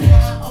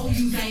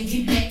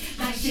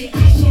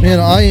Man,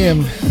 I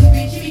am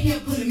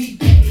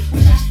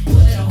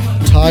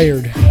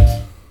tired.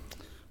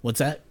 What's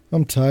that?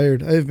 I'm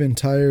tired. I've been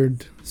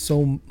tired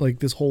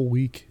this whole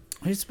week.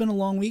 It's been a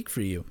long week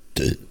for you.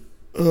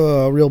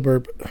 Real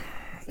burp.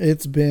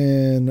 It's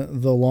been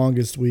the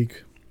longest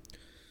week.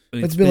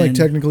 It's been like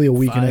technically a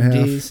week and a half.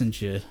 5 days since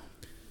you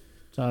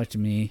talked to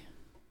me.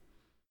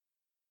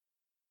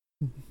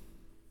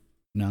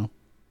 No?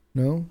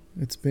 No,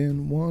 it's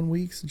been 1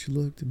 week since you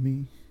looked at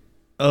me.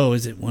 Oh,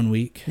 is it 1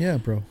 week? Yeah,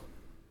 bro. I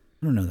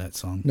don't know that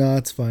song. No,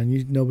 it's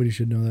fine. Nobody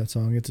should know that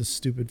song. It's a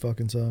stupid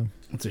fucking song.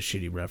 It's a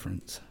shitty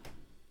reference.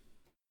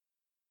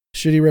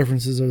 Shitty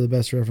references are the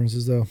best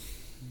references, though.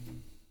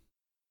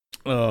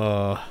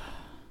 I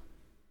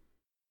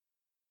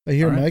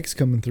hear Mike's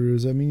coming through.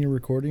 Does that mean you're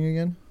recording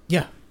again?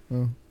 Yeah.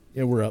 Oh.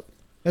 Yeah, we're up.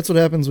 That's what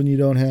happens when you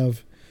don't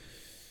have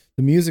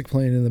the music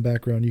playing in the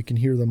background. You can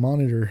hear the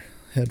monitor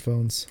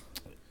headphones.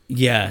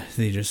 Yeah,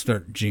 they just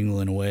start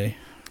jingling away.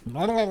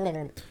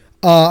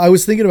 I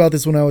was thinking about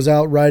this when I was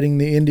out riding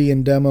the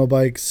Indian demo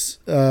bikes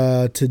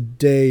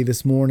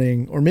this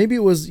morning, or maybe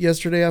it was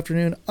yesterday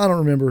afternoon. I don't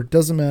remember.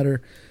 Doesn't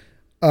matter.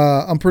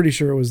 I'm pretty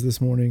sure it was this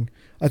morning.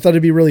 I thought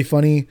it'd be really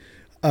funny.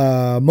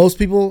 Most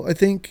people, I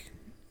think,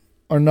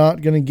 are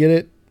not going to get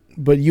it,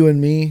 but you and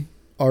me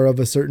are of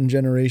a certain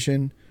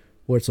generation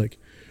where it's like,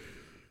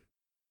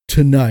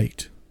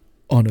 tonight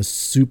on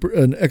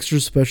an extra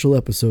special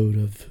episode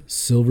of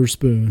Silver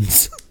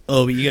Spoons.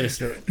 Oh, but you got to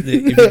start. If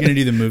you're going to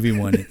do the movie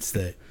one, it's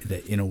the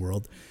In a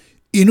World.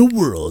 In a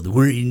world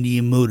where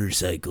Indian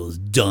motorcycles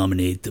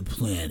dominate the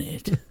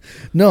planet.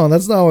 No,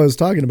 that's not what I was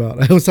talking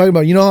about. I was talking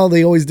about, you know how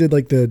they always did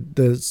like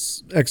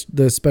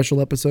the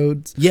special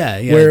episodes? Yeah.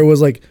 Where it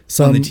was like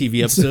some on the TV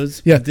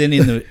episodes. Yeah. But then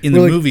in the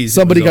movies,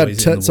 somebody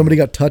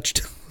got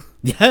touched.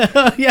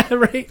 Yeah,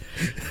 right.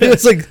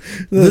 It's like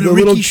little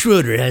Ricky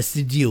Schroeder has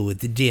to deal with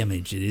the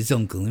damage that his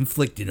uncle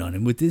inflicted on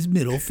him with his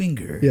middle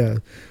finger. Yeah.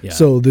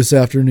 So this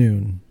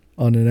afternoon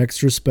on an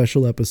extra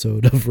special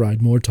episode of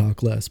Ride More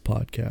Talk Less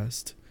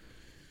podcast,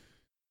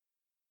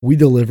 we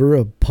deliver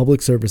a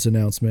public service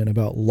announcement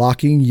about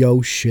locking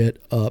yo shit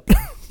up.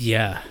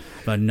 Yeah,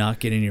 about not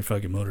getting your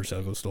fucking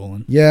motorcycle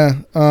stolen.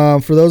 Yeah.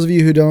 For those of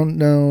you who don't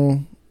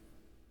know,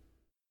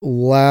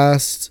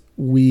 last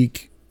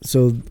week,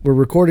 so we're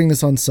recording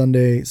this on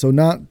Sunday, so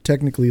not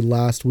technically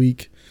last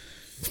week,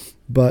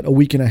 but a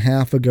week and a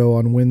half ago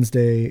on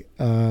Wednesday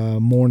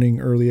morning,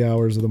 early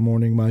hours of the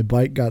morning, my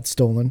bike got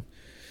stolen.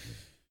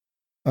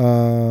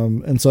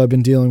 And so I've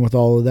been dealing with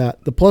all of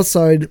that. The plus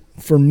side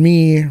for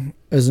me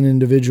as an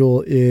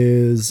individual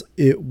is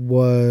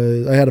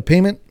I had a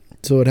payment,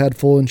 so it had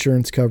full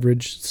insurance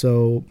coverage.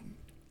 So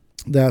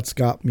that's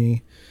got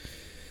me.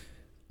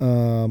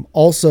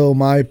 Also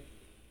my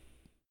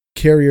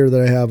carrier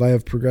that I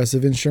have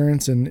Progressive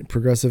insurance, and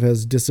Progressive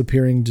has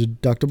disappearing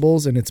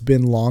deductibles, and it's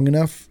been long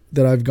enough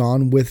that I've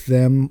gone with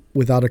them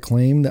without a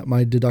claim that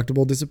my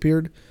deductible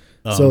disappeared.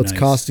 So it's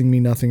costing me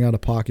nothing out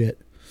of pocket.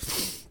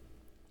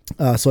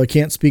 So I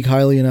can't speak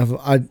highly enough.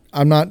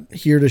 I'm not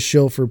here to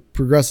shill for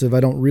Progressive. I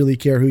don't really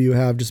care who you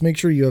have. Just make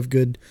sure you have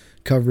good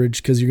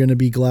coverage, because you're going to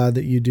be glad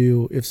that you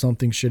do if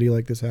something shitty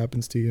like this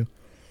happens to you.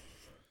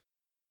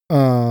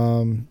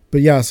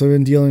 But yeah, so I've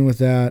been dealing with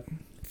that.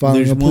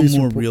 There's one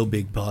more real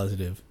big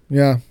positive.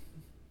 Yeah.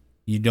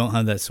 You don't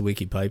have that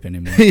Sawicki pipe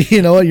anymore.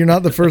 You know what? You're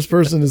not the first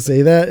person to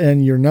say that,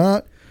 and you're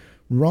not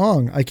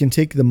wrong. I can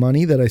take the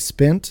money that I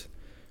spent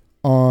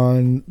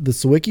on the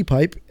Sawicki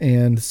pipe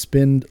and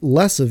spend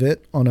less of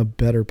it on a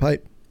better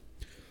pipe.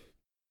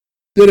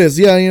 It is.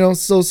 Yeah.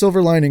 So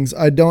silver linings.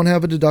 I don't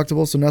have a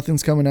deductible, so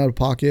nothing's coming out of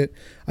pocket.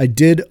 I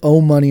did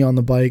owe money on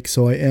the bike,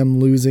 so I am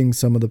losing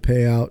some of the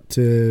payout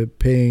to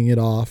paying it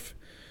off.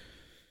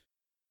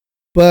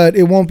 But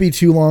it won't be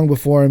too long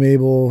before I'm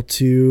able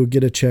to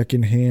get a check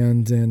in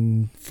hand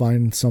and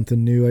find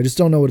something new. I just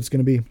don't know what it's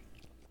going to be.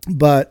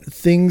 But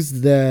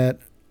things that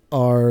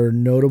are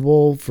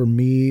notable for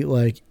me,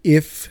 like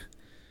if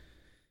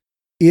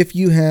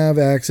you have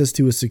access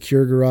to a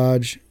secure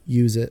garage,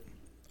 use it.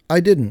 I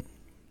didn't.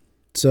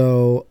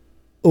 So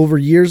over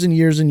years and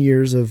years and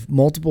years of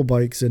multiple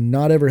bikes and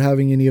not ever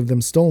having any of them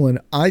stolen,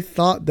 I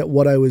thought that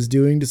what I was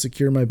doing to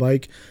secure my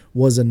bike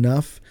was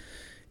enough.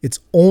 It's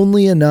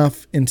only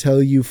enough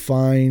until you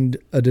find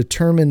a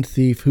determined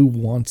thief who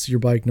wants your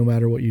bike no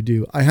matter what you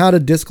do. I had a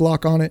disc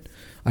lock on it.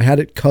 I had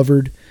it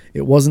covered.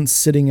 It wasn't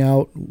sitting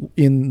out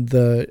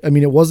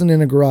it wasn't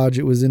in a garage.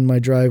 It was in my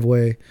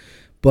driveway,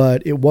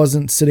 but it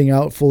wasn't sitting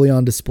out fully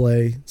on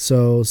display.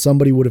 So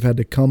somebody would have had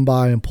to come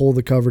by and pull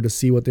the cover to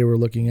see what they were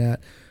looking at,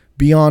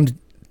 beyond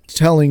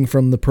telling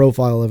from the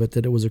profile of it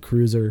that it was a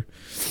cruiser.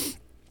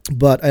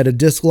 But I had a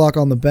disc lock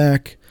on the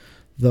back.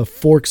 The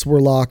forks were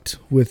locked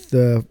with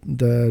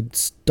the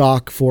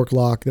stock fork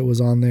lock that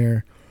was on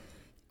there.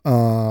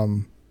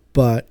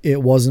 But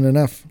it wasn't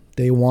enough.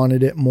 They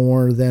wanted it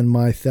more than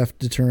my theft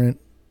deterrent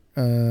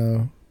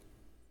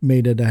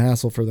made it a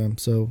hassle for them.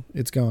 So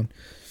it's gone.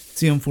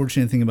 The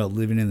unfortunate thing about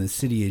living in the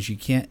city is you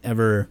can't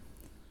ever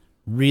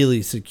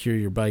really secure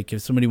your bike.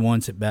 If somebody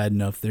wants it bad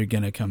enough, they're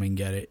going to come and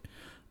get it.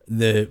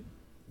 The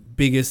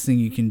biggest thing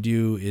you can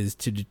do is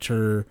to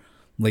deter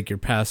like your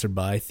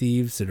passerby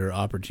thieves that are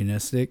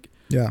opportunistic.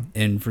 Yeah.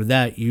 And for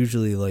that,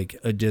 usually like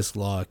a disc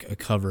lock, a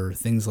cover,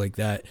 things like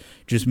that,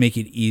 just make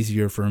it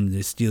easier for them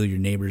to steal your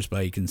neighbor's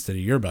bike instead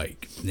of your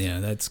bike. Yeah,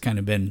 that's kind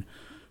of been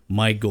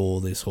my goal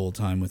this whole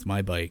time with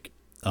my bike.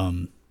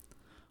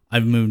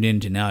 I've moved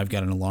into now I've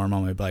got an alarm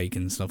on my bike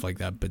and stuff like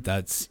that, but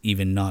that's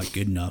even not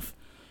good enough.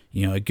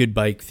 You know, a good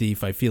bike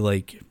thief, I feel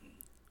like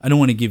I don't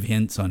want to give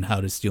hints on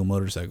how to steal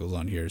motorcycles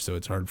on here, so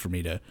it's hard for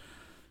me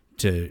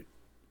to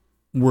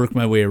work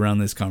my way around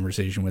this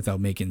conversation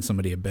without making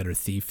somebody a better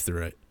thief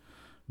through it.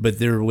 But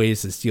there are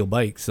ways to steal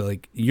bikes. So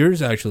like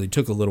yours actually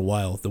took a little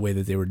while the way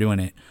that they were doing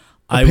it.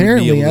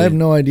 Apparently, I have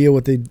no idea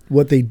what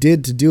they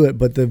did to do it,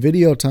 but the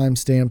video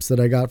timestamps that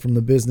I got from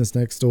the business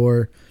next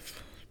door,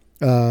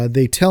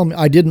 they tell me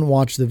I didn't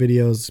watch the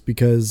videos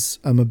because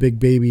I'm a big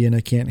baby and I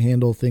can't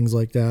handle things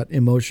like that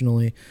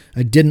emotionally.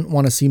 I didn't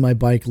want to see my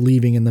bike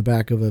leaving in the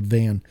back of a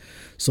van,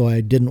 so I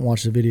didn't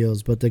watch the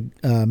videos. But the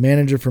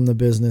manager from the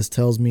business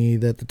tells me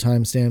that the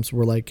timestamps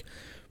were like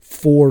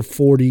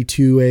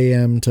 4:42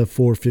 a.m. to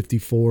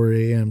 4:54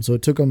 a.m. So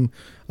it took them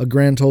a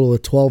grand total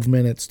of 12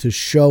 minutes to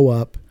show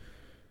up,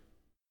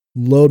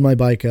 load my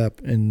bike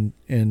up, and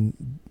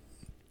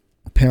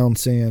pound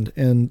sand.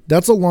 And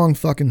that's a long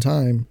fucking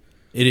time.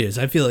 It is.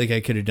 I feel like I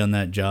could have done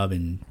that job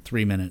in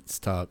 3 minutes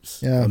tops.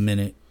 Yeah. A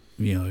minute,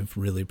 you know, if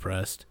really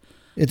pressed.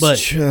 It's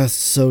just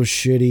so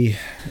shitty.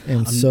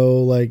 And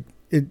so like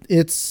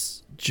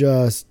it's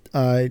just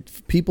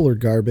people are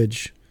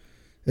garbage.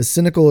 As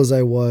cynical as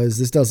I was,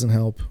 this doesn't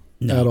help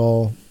at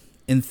all.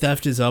 And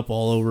theft is up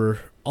all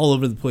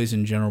over the place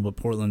in general, but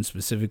Portland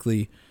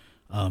specifically.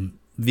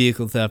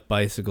 Vehicle theft,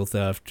 bicycle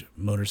theft,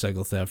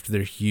 motorcycle theft,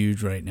 they're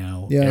huge right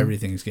now. Yeah.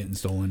 Everything's getting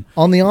stolen.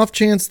 On the off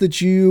chance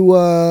that you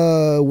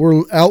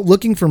were out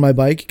looking for my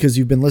bike because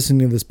you've been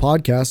listening to this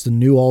podcast and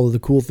knew all of the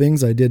cool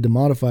things I did to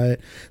modify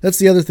it, that's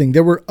the other thing.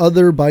 There were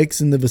other bikes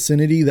in the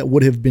vicinity that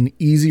would have been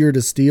easier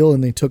to steal,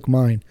 and they took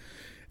mine.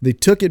 They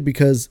took it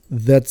because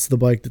that's the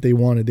bike that they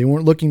wanted. They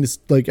weren't looking to,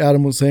 like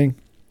Adam was saying,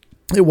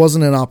 it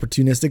wasn't an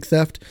opportunistic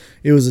theft.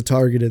 It was a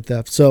targeted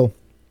theft. So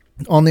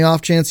on the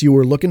off chance you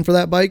were looking for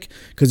that bike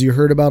because you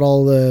heard about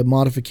all the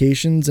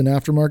modifications and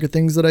aftermarket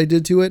things that I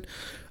did to it,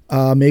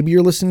 maybe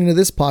you're listening to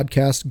this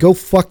podcast. Go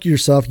fuck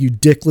yourself, you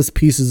dickless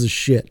pieces of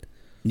shit.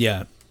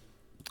 Yeah.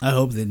 I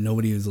hope that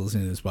nobody who's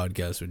listening to this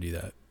podcast would do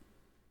that.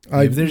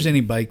 If there's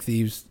any bike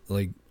thieves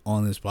like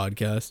on this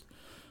podcast,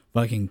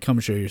 fucking come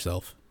show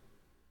yourself.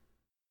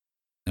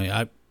 I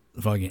mean,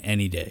 fucking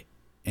any day,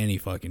 any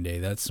fucking day.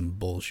 That's some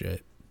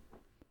bullshit.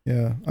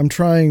 Yeah, I'm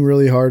trying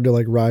really hard to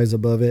like rise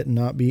above it and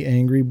not be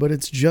angry, but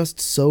it's just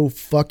so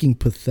fucking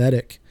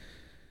pathetic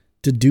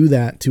to do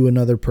that to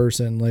another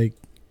person. Like,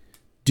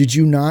 did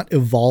you not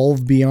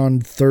evolve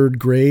beyond 3rd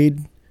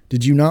grade?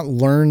 Did you not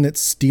learn that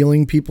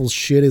stealing people's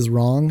shit is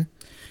wrong?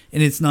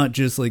 And it's not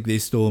just like they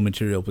stole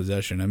material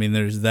possession. I mean,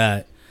 there's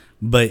that,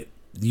 but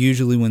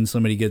usually when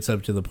somebody gets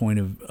up to the point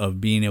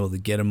of being able to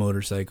get a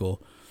motorcycle,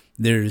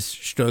 there's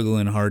struggle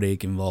and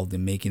heartache involved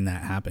in making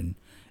that happen.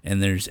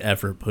 And there's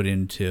effort put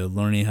into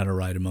learning how to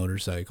ride a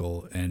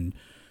motorcycle, and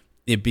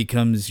it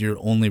becomes your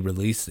only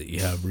release that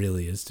you have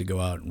really is to go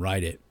out and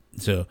ride it.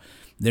 So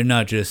they're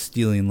not just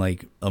stealing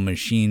like a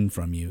machine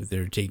from you.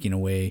 They're taking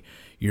away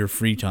your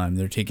free time.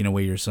 They're taking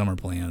away your summer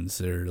plans.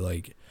 They're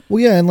like,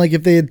 well, yeah. And like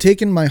if they had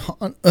taken my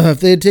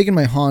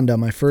Honda,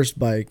 my first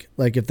bike,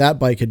 like if that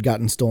bike had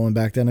gotten stolen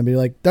back then, I'd be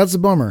like, that's a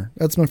bummer.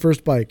 That's my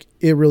first bike.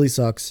 It really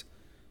sucks.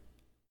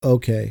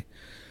 Okay.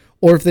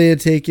 Or if they had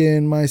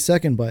taken my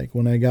second bike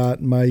when I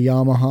got my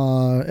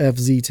Yamaha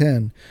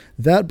FZ10,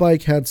 that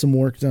bike had some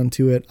work done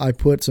to it. I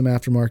put some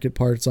aftermarket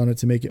parts on it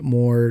to make it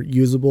more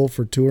usable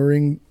for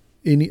touring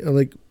any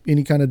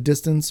kind of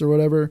distance or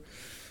whatever.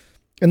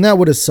 And that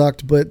would have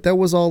sucked, but that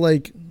was all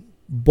like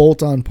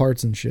bolt-on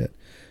parts and shit.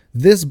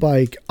 This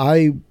bike,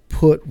 I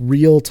put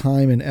real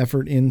time and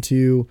effort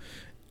into.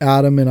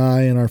 Adam and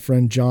I and our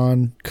friend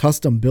John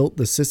custom built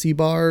the Sissy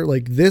bar.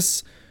 Like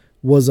this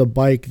was a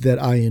bike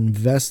that I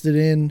invested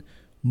in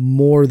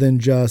more than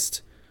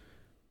just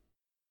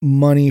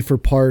money for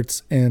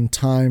parts and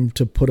time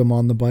to put them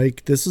on the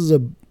bike. This is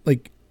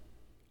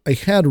I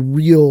had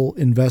real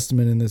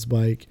investment in this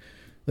bike.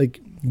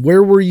 Like,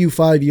 where were you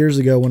 5 years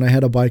ago when I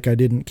had a bike I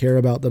didn't care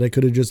about that I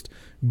could have just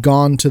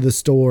gone to the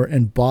store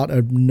and bought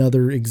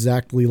another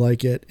exactly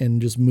like it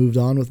and just moved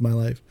on with my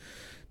life?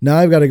 Now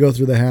I've got to go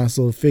through the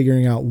hassle of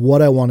figuring out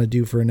what I want to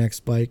do for a next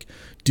bike.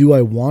 Do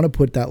I want to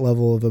put that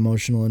level of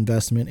emotional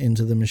investment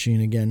into the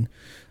machine again?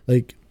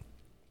 Like,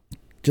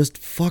 just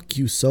fuck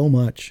you so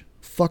much.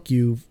 Fuck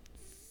you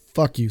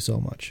so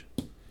much.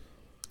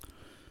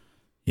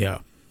 Yeah.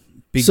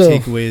 Big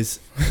takeaways: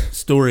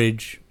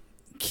 storage,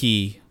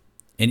 key,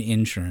 and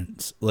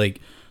insurance. Like,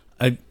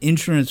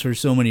 insurance for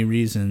so many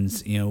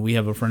reasons. You know, we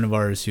have a friend of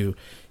ours who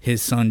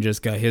his son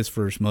just got his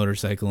first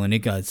motorcycle and it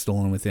got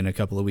stolen within a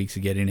couple of weeks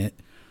of getting it.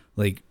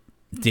 Like,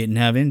 didn't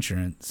have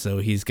insurance, so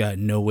he's got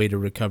no way to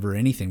recover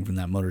anything from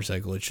that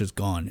motorcycle. It's just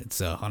gone.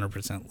 It's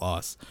 100%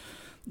 loss.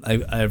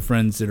 I have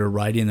friends that are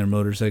riding their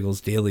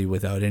motorcycles daily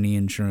without any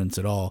insurance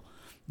at all.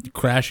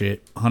 Crash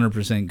it,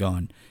 100%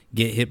 gone.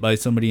 Get hit by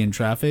somebody in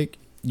traffic,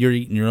 you're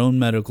eating your own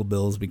medical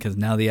bills because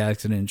now the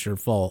accident's your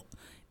fault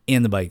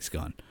and the bike's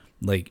gone.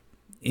 Like,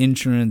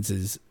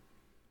 insurance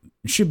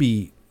should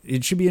be a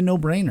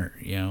no-brainer,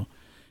 you know.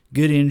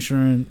 Good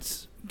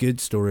insurance, good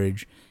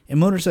storage, and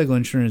motorcycle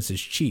insurance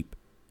is cheap.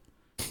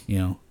 You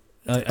know.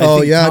 I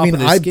think top of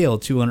the scale,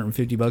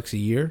 $250 a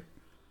year.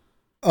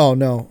 Oh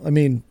no, I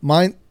mean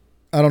mine.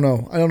 I don't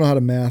know how to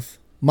math.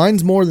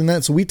 Mine's more than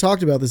that. So we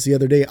talked about this the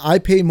other day. I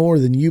pay more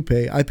than you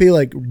pay. I pay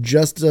like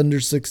just under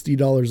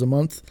 $60 a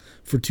month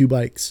for 2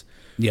 bikes.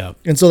 Yeah,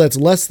 and so that's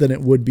less than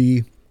it would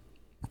be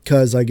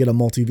because I get a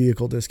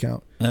multi-vehicle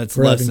discount. That's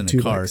less than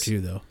a car too,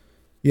 though.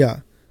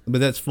 Yeah,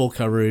 but that's full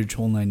coverage,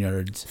 whole 9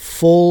 yards.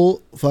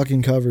 Full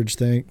fucking coverage,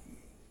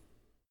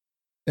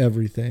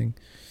 everything.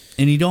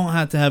 And you don't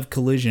have to have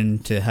collision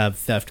to have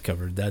theft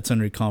covered. That's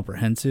under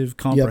comprehensive.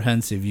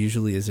 Comprehensive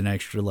usually is an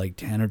extra like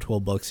 $10 or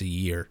 $12 a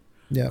year.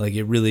 Yeah. Like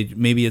it really,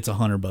 maybe it's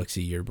 $100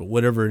 a year, but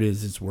whatever it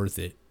is, it's worth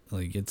it.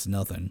 Like it's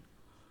nothing.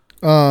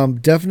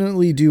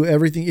 Definitely do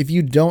everything. If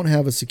you don't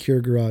have a secure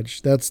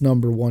garage, that's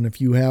number one.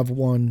 If you have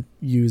one,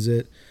 use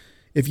it.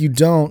 If you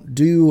don't,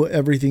 do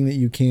everything that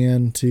you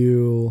can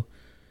to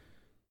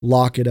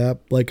lock it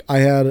up. Like I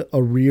had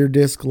a rear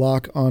disc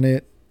lock on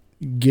it.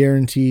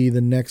 Guarantee the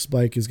next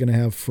bike is going to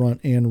have front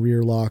and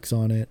rear locks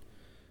on it.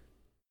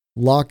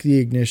 Lock the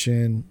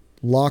ignition,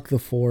 lock the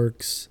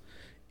forks.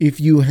 If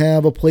you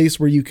have a place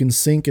where you can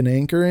sink an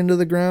anchor into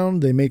the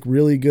ground, they make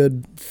really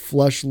good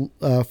flush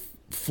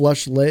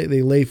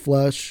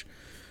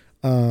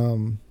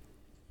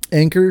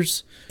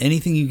anchors.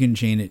 Anything you can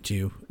chain it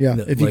to. Yeah.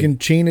 If you can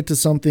chain it to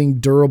something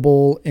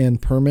durable and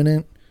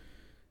permanent.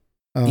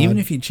 Even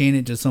if you chain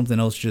it to something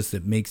else just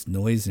that makes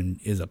noise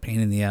and is a pain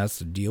in the ass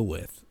to deal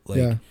with.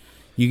 Like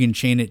you can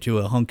chain it to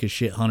a hunk of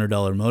shit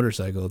 $100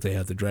 motorcycle that they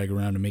have to drag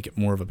around to make it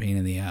more of a pain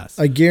in the ass.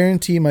 I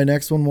guarantee my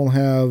next one will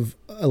have,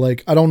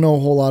 like, I don't know a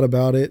whole lot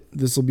about it.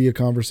 This will be a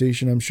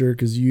conversation, I'm sure,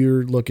 because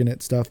you're looking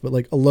at stuff, but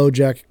like a low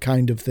jack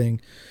kind of thing.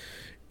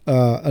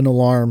 An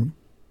alarm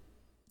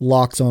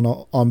locks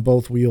on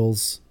both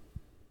wheels.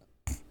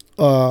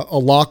 A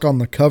lock on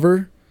the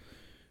cover,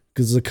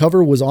 because the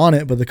cover was on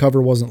it, but the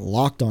cover wasn't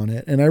locked on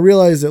it. And I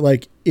realized that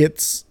like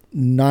it's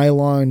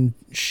nylon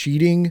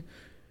sheeting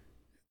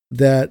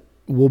that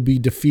will be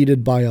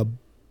defeated by a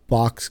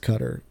box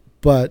cutter,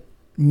 but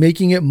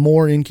making it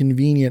more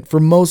inconvenient for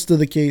most of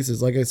the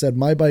cases. Like I said,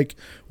 my bike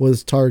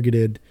was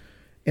targeted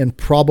and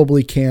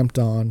probably camped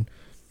on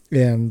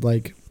and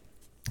like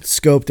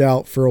scoped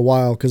out for a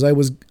while because I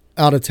was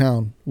out of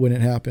town when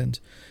it happened.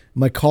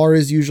 My car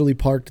is usually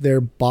parked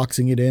there,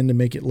 boxing it in to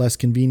make it less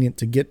convenient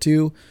to get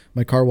to.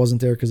 My car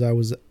wasn't there because I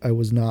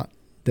was not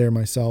there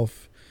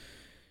myself.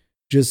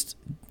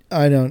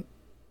 I don't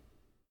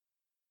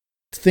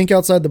think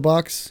outside the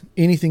box.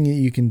 Anything that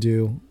you can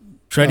do.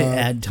 Try to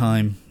add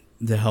time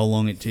to how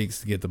long it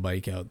takes to get the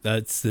bike out.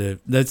 That's the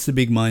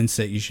big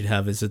mindset you should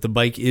have, is that the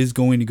bike is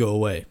going to go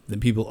away. That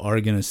people are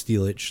going to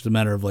steal it. It's just a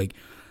matter of like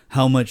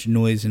how much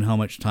noise and how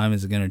much time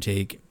is it going to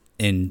take,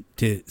 and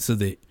so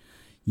that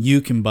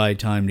you can buy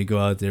time to go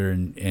out there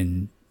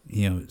and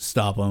you know,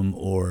 stop them,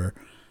 or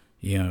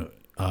you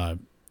know,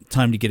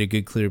 time to get a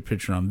good clear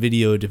picture on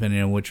video,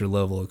 depending on what your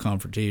level of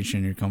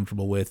confrontation you're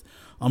comfortable with.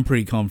 I'm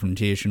pretty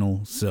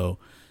confrontational, so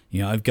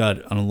you know, I've got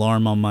an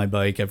alarm on my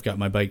bike. I've got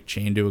my bike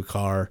chained to a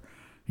car,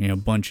 you know, a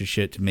bunch of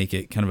shit to make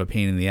it kind of a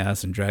pain in the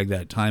ass and drag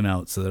that time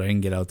out so that I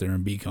can get out there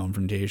and be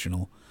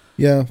confrontational.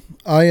 Yeah,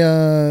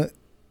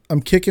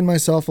 I'm kicking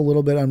myself a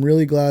little bit. I'm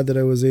really glad that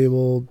I was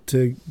able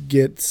to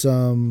get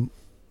some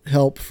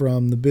help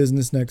from the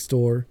business next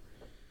door,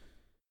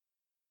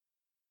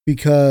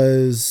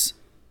 because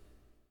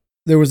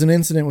there was an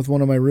incident with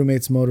one of my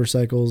roommate's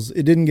motorcycles.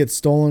 It didn't get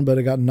stolen, but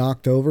it got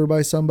knocked over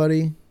by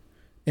somebody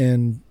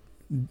and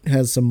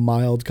has some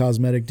mild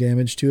cosmetic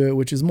damage to it,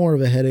 which is more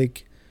of a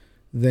headache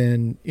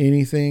than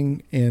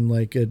anything, and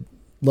like a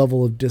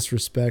level of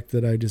disrespect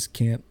that I just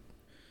can't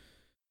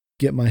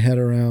get my head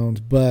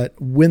around. But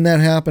when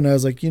that happened, I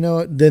was like, you know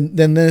what? Then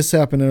this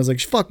happened, and I was like,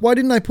 fuck, why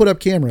didn't I put up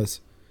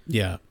cameras?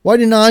 Yeah. Why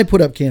didn't I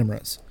put up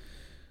cameras?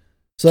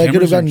 So cameras I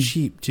could have gotten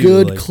cheap too,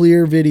 good,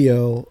 clear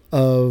video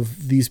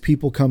of these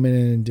people coming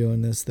in and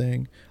doing this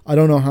thing. I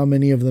don't know how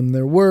many of them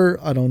there were.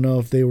 I don't know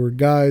if they were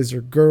guys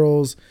or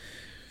girls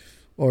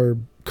or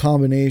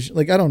combination.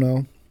 Like, I don't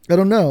know.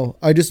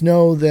 I just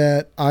know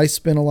that I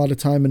spent a lot of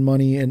time and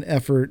money and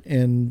effort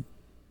in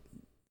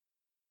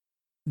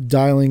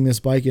dialing this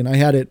bike in. I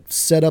had it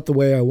set up the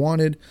way I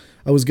wanted.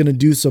 I was going to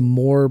do some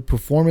more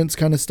performance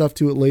kind of stuff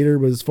to it later,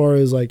 but as far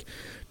as like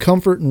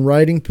comfort and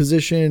riding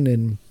position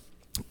and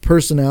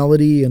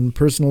personality and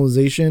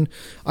personalization,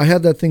 I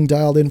had that thing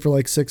dialed in for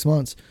like 6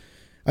 months.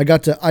 I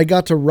got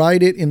to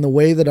ride it in the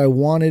way that I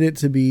wanted it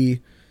to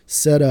be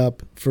set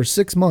up for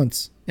 6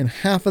 months, and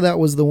half of that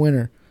was the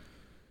winter.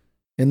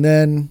 And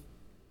then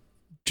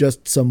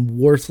just some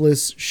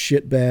worthless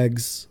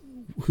shitbags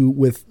who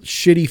with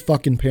shitty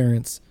fucking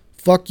parents.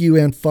 Fuck you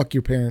and fuck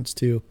your parents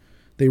too.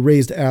 They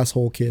raised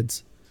asshole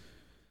kids.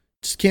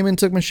 Just came in and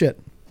took my shit.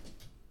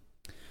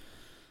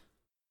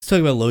 Let's talk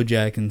about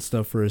LoJack and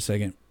stuff for a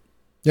second.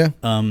 Yeah.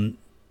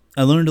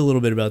 I learned a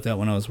little bit about that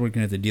when I was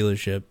working at the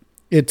dealership.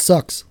 It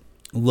sucks.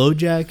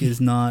 LoJack is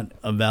not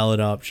a valid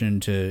option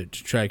to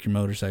track your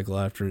motorcycle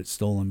after it's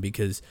stolen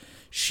because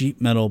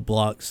sheet metal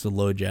blocks the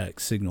LoJack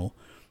signal.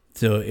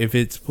 So if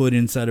it's put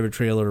inside of a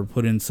trailer or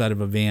put inside of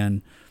a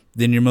van,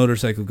 then your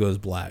motorcycle goes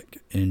black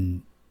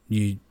and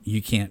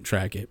you can't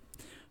track it.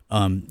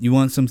 You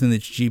want something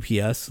that's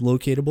GPS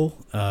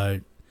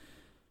locatable.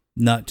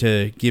 Not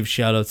to give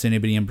shout outs to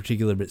anybody in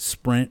particular, but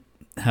Sprint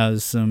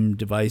has some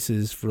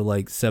devices for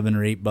like $7 or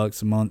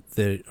 $8 a month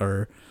that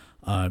are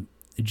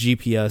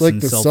GPS Like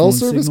and the cell cell phone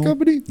service signal.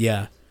 company?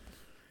 Yeah.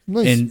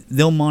 Nice. And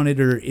they'll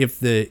monitor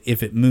if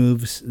it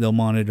moves, they'll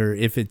monitor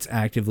if it's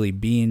actively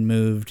being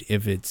moved,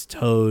 if it's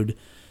towed.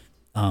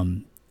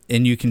 And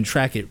you can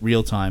track it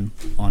real time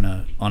on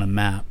a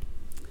map.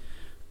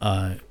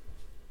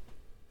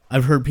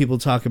 I've heard people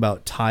talk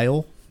about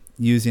Tile,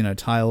 using a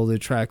Tile to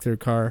track their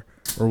car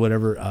or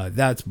whatever.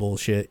 That's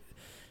bullshit.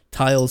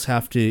 Tiles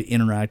have to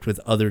interact with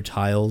other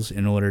tiles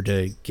in order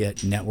to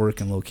get network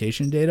and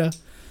location data.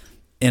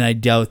 And I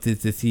doubt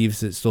that the thieves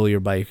that stole your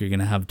bike are going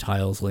to have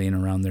tiles laying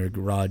around their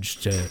garage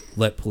to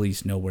let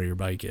police know where your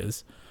bike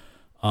is.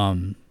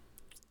 Let's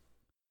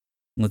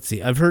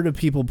see. I've heard of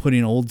people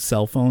putting old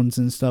cell phones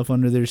and stuff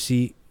under their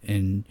seat.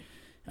 And,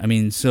 I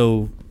mean,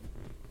 so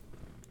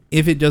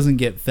if it doesn't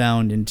get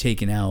found and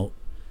taken out,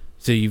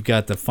 so you've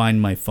got the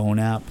Find My Phone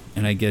app,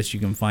 and I guess you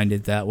can find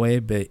it that way,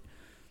 but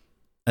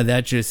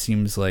that just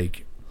seems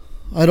like...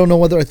 I don't know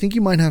whether... I think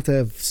you might have to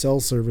have cell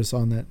service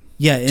on that.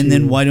 Yeah, and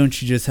then why don't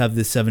you just have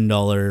the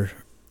 $7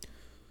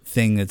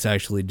 thing that's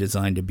actually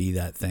designed to be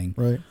that thing?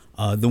 Right.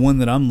 The one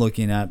that I'm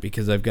looking at,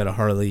 because I've got a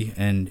Harley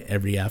and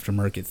every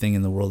aftermarket thing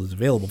in the world is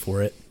available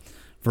for it,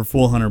 for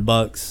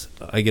 $400,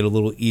 I get a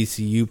little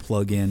ECU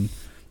plug-in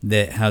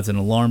that has an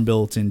alarm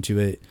built into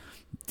it,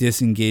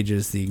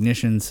 disengages the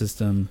ignition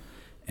system,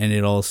 and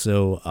it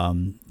also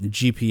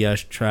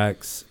GPS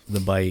tracks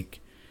the bike,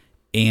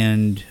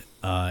 and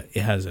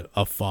it has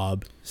a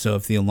fob. So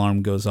if the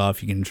alarm goes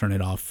off, you can turn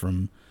it off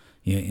from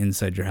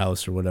inside your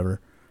house or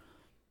whatever.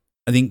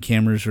 I think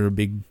cameras are a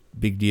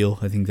big deal.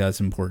 I think that's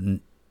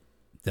important.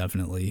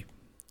 Definitely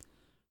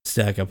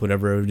stack up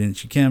whatever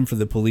evidence you can for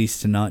the police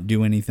to not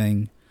do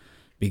anything,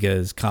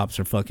 because cops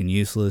are fucking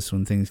useless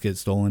when things get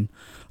stolen.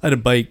 I had a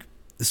bike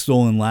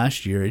stolen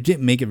last year. It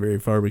didn't make it very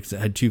far because it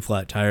had 2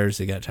 flat tires.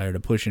 They got tired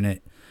of pushing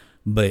it.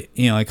 But,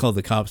 I called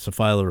the cops to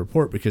file a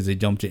report because they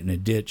dumped it in a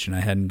ditch and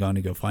I hadn't gone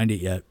to go find it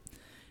yet.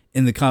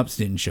 And the cops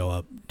didn't show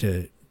up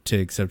to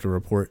accept a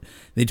report.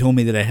 They told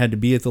me that I had to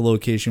be at the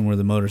location where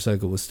the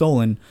motorcycle was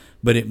stolen,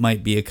 but it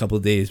might be a couple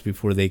of days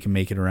before they can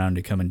make it around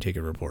to come and take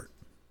a report.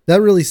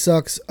 That really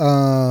sucks.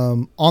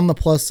 On the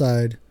plus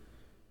side,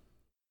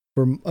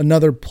 for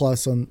another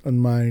plus on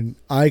mine,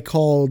 I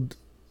called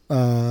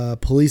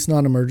police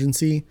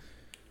non-emergency.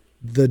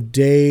 The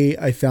day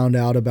I found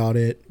out about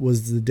it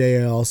was the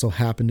day I also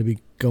happened to be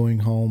coming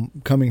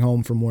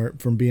home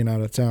from being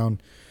out of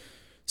town.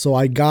 So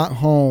I got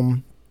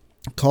home,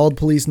 called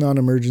police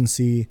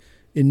non-emergency,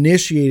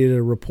 initiated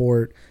a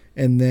report,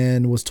 and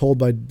then was told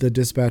by the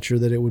dispatcher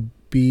that it would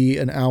be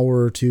an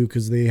hour or two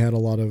because they had a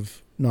lot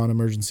of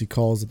non-emergency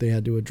calls that they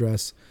had to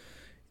address.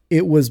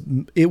 It was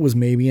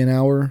maybe an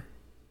hour.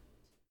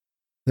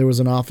 There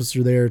was an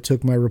officer there,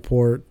 took my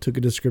report, took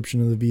a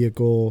description of the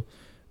vehicle,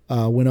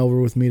 went over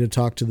with me to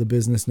talk to the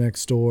business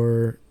next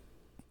door,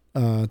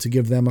 to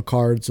give them a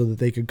card so that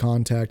they could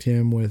contact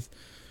him with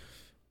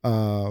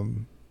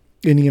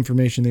any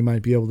information they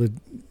might be able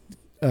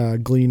to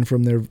glean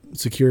from their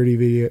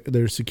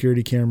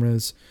security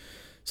cameras.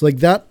 So like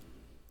that,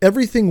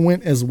 everything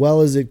went as well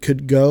as it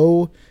could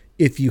go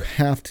if you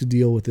have to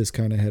deal with this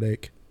kind of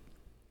headache.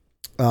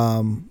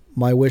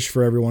 My wish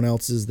for everyone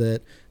else is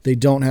that they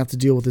don't have to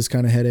deal with this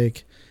kind of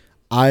headache.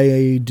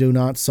 I do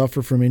not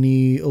suffer from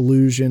any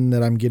illusion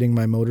that I'm getting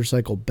my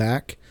motorcycle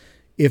back.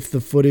 If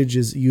the footage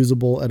is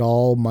usable at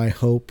all, my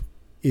hope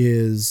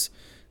is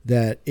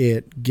that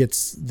it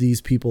gets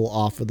these people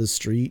off of the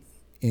street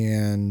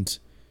and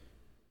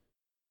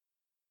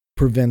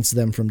prevents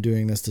them from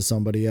doing this to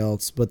somebody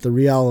else. But the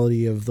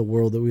reality of the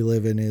world that we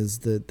live in is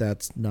that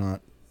that's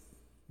not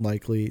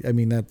likely. I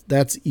mean,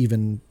 that's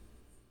even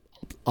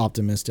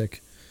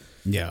optimistic.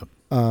 Yeah.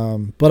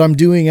 But I'm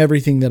doing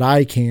everything that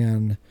I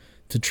can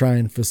to try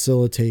and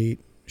facilitate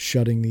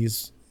shutting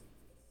these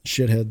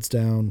shitheads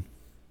down.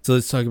 So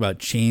let's talk about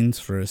chains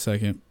for a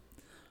second.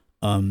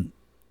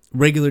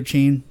 Regular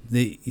chain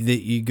that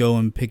you go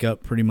and pick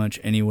up pretty much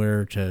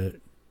anywhere to,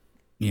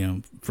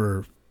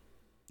 for,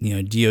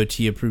 DOT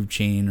approved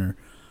chain or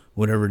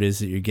whatever it is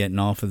that you're getting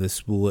off of the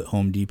spool at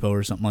Home Depot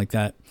or something like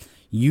that.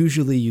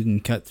 Usually you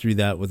can cut through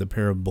that with a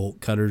pair of bolt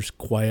cutters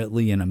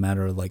quietly in a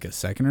matter of like a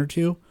second or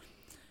two.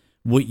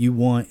 What you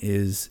want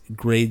is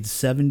grade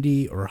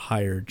 70 or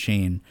higher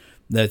chain.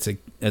 That's a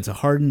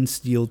hardened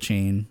steel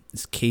chain.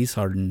 It's case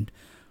hardened.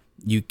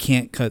 You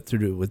can't cut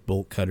through it with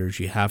bolt cutters.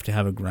 You have to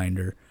have a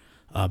grinder.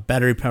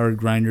 Battery powered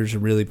grinders are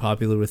really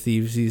popular with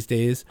thieves these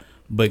days,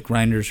 but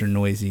grinders are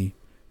noisy.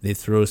 They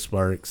throw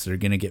sparks. They're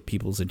going to get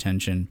people's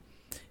attention.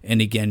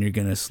 And again, you're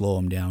going to slow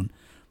them down.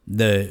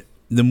 The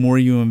more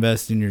you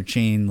invest in your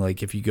chain,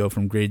 like if you go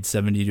from grade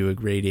 70 to a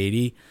grade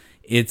 80,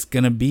 it's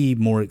going to be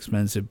more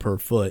expensive per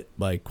foot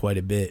by quite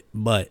a bit,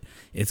 but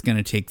it's going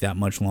to take that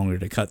much longer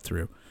to cut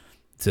through.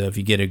 So if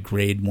you get a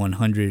grade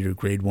 100 or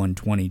grade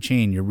 120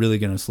 chain, you're really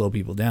going to slow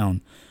people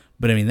down.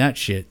 But I mean, that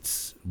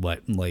shit's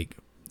what, like,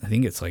 I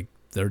think it's like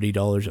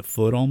 $30 a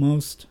foot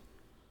almost.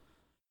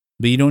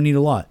 But you don't need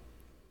a lot.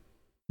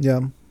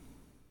 Yeah.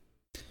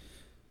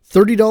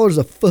 $30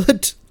 a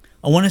foot?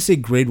 I want to say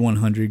grade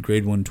 100,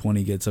 grade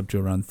 120 gets up to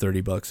around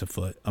 $30 a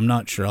foot. I'm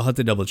not sure. I'll have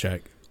to double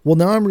check. Well,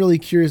 now I'm really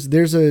curious.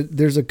 There's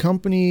a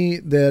company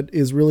that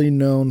is really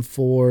known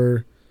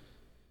for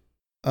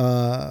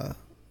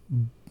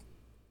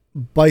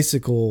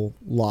bicycle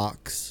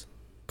locks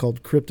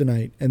called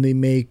Kryptonite, and they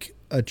make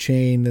a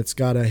chain that's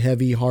got a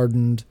heavy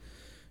hardened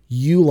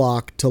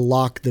U-lock to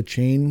lock the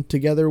chain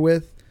together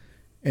with,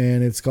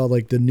 and it's called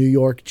like the New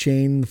York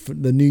chain,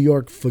 the New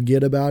York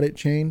Forget About It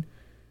chain.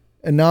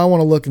 And now I want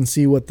to look and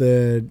see what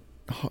the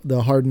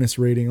hardness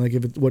rating, like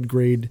what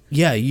grade.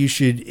 Yeah, you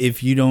should.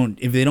 If they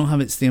don't have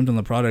it stamped on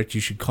the product,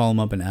 you should call them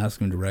up and ask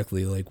them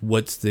directly, like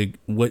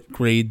what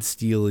grade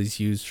steel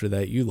is used for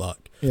that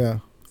U-lock. Yeah.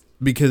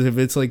 Because if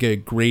it's like a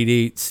grade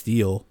 8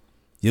 steel,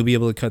 you'll be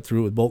able to cut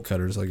through it with bolt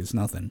cutters like it's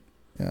nothing.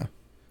 Yeah.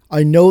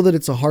 I know that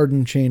it's a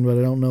hardened chain, but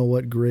I don't know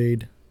what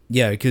grade.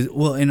 Yeah, because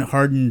in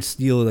hardened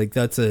steel, like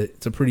it's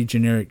a pretty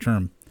generic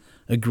term.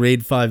 A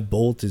grade 5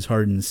 bolt is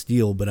hardened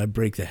steel, but I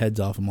break the heads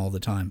off them all the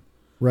time.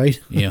 Right?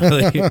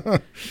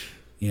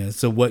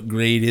 So what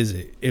grade is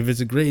it? If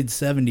it's a grade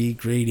 70,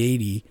 grade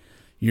 80,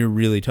 you're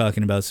really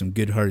talking about some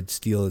good hard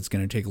steel that's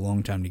going to take a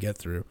long time to get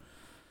through.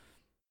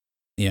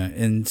 Yeah,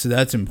 and so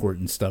that's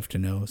important stuff to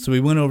know. So we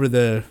went over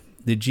the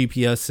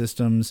GPS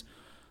systems,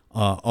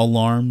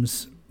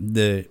 alarms.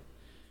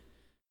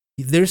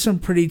 There's some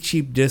pretty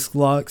cheap disc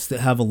locks that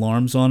have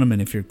alarms on them,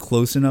 and if you're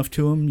close enough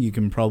to them, you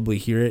can probably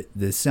hear it.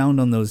 The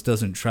sound on those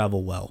doesn't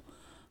travel well.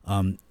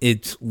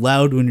 It's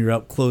loud when you're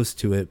up close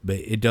to it, but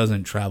it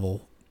doesn't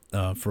travel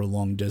for a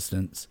long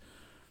distance.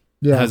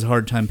 Yeah. It has a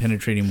hard time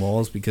penetrating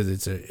walls because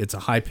it's a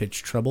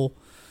high-pitched treble,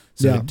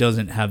 so it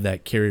doesn't have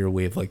that carrier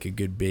wave like a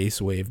good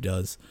bass wave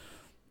does.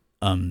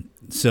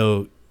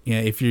 So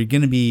if you're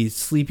going to be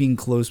sleeping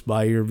close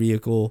by your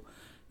vehicle,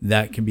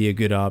 that can be a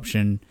good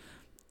option.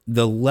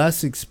 The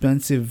less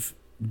expensive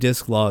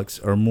disc locks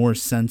are more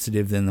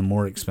sensitive than the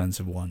more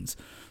expensive ones.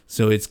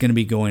 So it's going to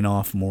be going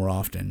off more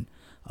often.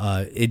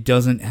 It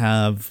doesn't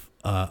have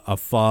a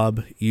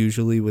fob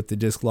usually with the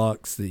disc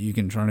locks that you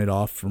can turn it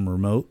off from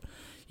remote.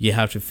 You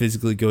have to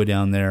physically go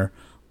down there,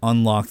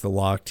 unlock the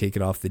lock, take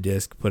it off the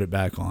disc, put it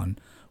back on,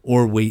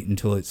 or wait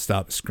until it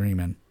stops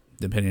screaming,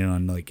 depending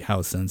on like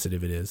how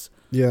sensitive it is.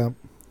 Yeah.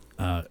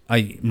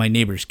 My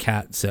neighbor's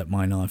cat set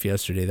mine off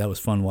yesterday. That was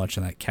fun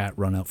watching that cat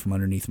run out from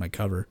underneath my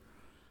cover.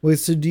 Wait,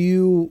 so do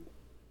you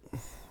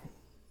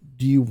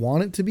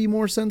want it to be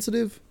more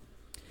sensitive?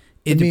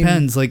 It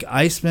depends. Like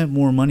I spent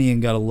more money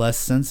and got a less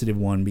sensitive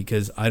one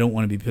because I don't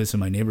want to be pissing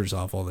my neighbors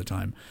off all the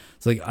time.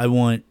 It's like I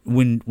want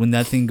when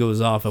that thing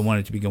goes off, I want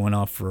it to be going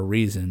off for a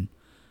reason.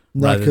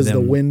 Not because the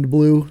wind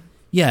blew.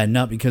 Yeah,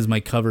 not because my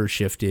cover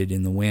shifted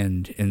in the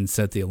wind and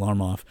set the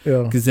alarm off.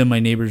 Yeah. Because then my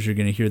neighbors are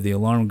going to hear the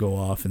alarm go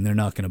off and they're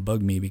not going to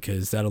bug me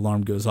because that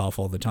alarm goes off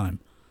all the time.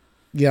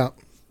 Yeah.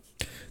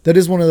 That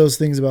is one of those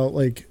things about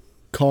like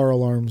car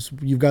alarms.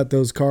 You've got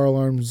those car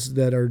alarms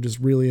that are just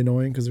really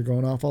annoying because they're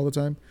going off all the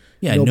time.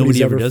 Yeah,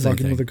 nobody ever does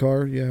fucking anything with a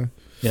car. Yeah.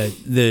 Yeah,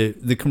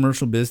 the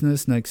commercial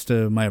business next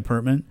to my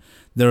apartment,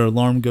 their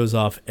alarm goes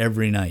off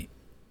every night.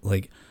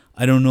 Like,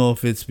 I don't know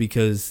if it's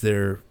because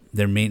their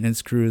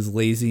maintenance crew is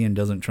lazy and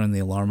doesn't turn the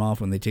alarm off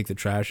when they take the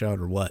trash out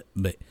or what,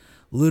 but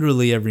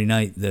literally every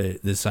night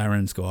the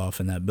sirens go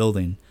off in that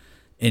building,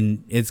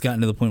 and it's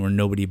gotten to the point where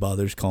nobody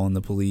bothers calling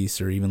the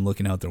police or even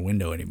looking out their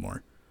window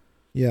anymore.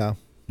 Yeah.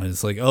 And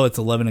it's like, oh, it's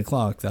 11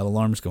 o'clock. That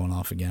alarm's going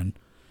off again.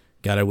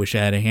 God, I wish I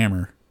had a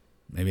hammer.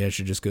 Maybe I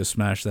should just go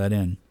smash that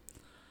in.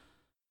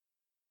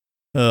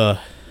 I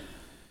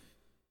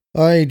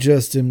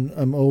just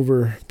I'm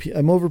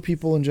over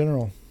people in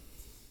general.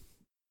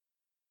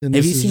 And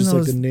have you seen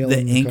those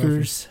the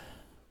anchors?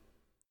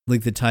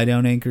 Like the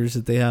tie-down anchors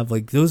that they have?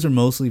 Like those are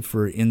mostly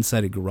for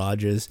inside of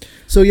garages.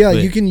 So yeah,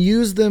 you can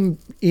use them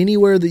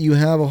anywhere that you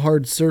have a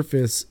hard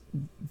surface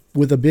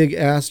with a big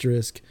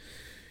asterisk.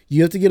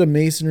 You have to get a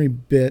masonry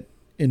bit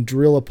and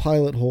drill a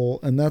pilot hole,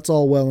 and that's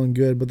all well and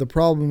good. But the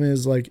problem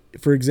is, like,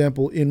 for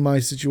example, in my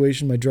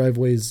situation, my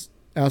driveway's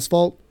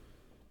asphalt.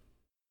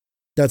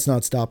 That's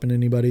not stopping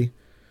anybody.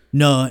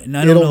 No, and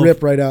it'll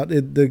rip right out.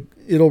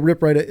 It'll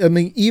rip right out. I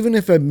mean, even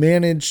if I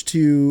manage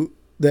to,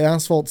 the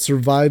asphalt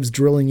survives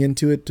drilling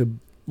into it to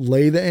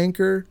lay the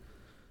anchor,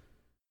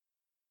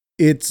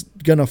 it's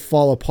gonna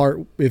fall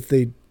apart if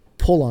they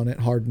pull on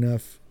it hard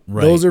enough.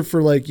 Right. Those are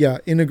for like,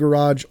 in a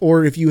garage,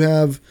 or if you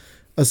have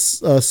a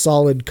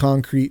solid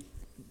concrete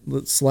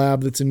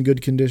slab that's in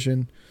good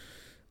condition.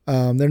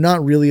 They're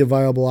not really a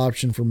viable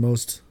option for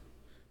most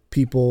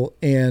people,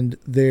 and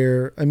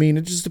I mean,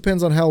 it just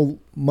depends on how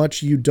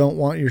much you don't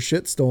want your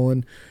shit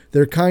stolen.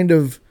 They're kind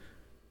of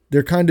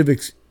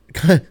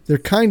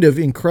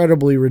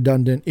incredibly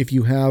redundant if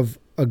you have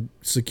a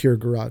secure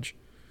garage.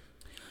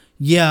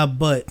 Yeah,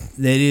 but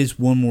that is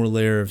one more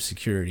layer of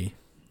security.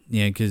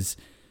 Yeah, because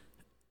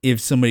if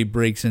somebody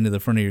breaks into the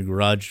front of your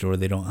garage door,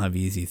 they don't have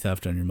easy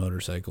theft on your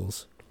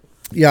motorcycles.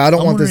 Yeah, I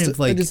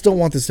just don't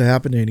want this to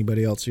happen to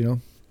anybody else, you know?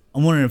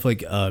 I'm wondering if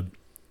like a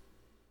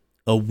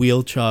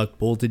wheel chock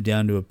bolted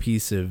down to a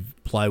piece of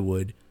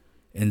plywood,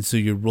 and so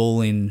you're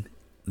rolling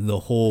the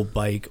whole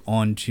bike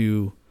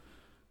onto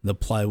the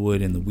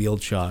plywood and the wheel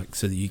chock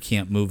so that you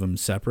can't move them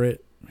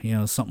separate, you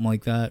know, something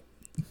like that.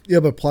 Yeah,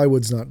 but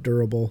plywood's not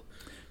durable.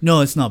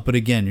 No, it's not. But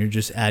again, you're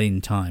just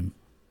adding time.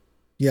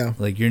 Yeah.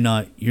 Like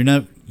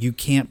you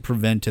can't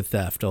prevent a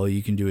theft. All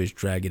you can do is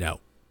drag it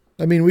out.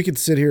 I mean, we could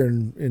sit here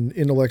and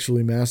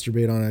intellectually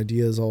masturbate on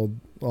ideas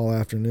all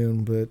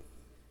afternoon, but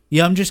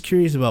yeah, I'm just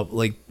curious about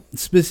like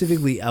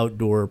specifically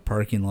outdoor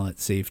parking lot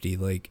safety,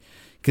 like,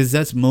 because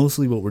that's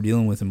mostly what we're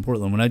dealing with in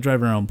Portland. When I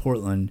drive around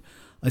Portland,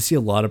 I see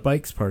a lot of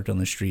bikes parked on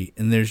the street,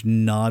 and there's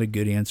not a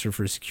good answer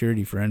for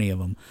security for any of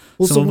them.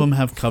 Well, some of them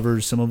have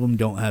covers, some of them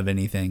don't have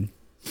anything.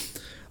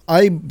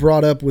 I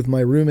brought up with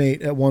my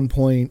roommate at one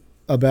point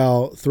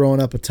about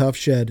throwing up a tough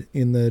shed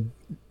in the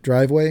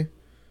driveway.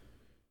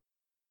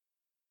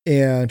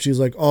 And she's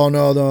like, oh,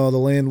 no, the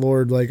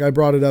landlord, like, I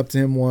brought it up to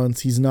him once.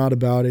 He's not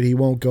about it. He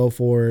won't go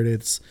for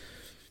it.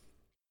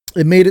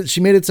 She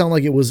made it sound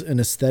like it was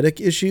an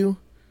aesthetic issue.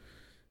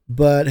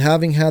 But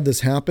having had this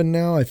happen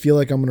now, I feel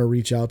like I'm going to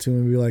reach out to him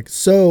and be like,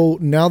 so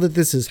now that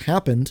this has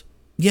happened,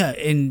 yeah,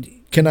 and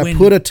can I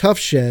put a tough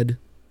shed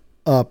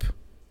up?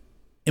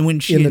 And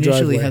when she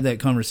initially had that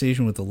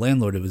conversation with the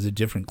landlord, it was a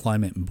different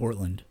climate in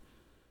Portland.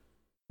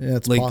 Yeah,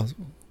 it's like,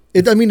 possible.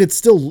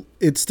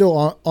 It's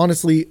still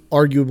honestly,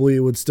 arguably,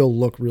 it would still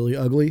look really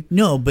ugly.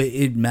 No, but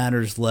it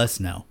matters less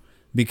now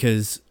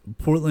because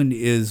Portland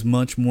is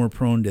much more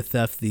prone to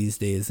theft these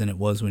days than it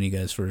was when you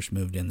guys first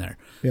moved in there.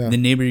 Yeah. The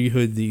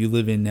neighborhood that you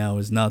live in now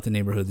is not the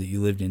neighborhood that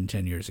you lived in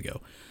 10 years ago.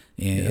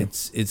 And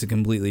it's a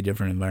completely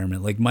different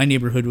environment. Like, my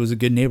neighborhood was a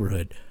good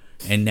neighborhood,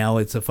 and now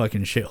it's a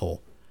fucking shithole.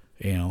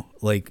 You know,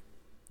 like...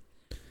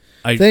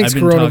 Thanks,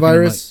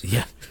 coronavirus.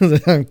 Yeah.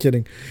 I'm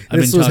kidding.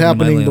 This was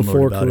happening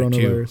before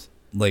coronavirus.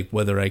 Like,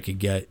 whether I could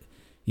get,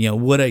 you know,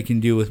 what I can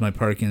do with my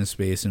parking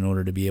space in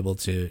order to be able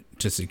to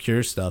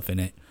secure stuff in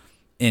it.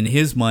 And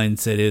his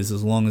mindset is,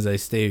 as long as I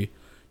stay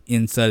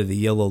inside of the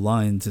yellow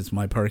lines, it's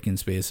my parking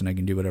space and I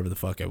can do whatever the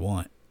fuck I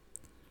want.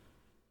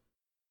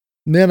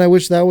 Man, I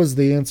wish that was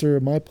the answer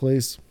at my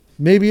place.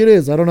 Maybe it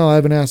is. I don't know. I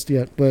haven't asked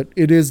yet, but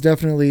it is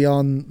definitely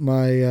on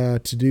my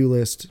to-do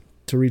list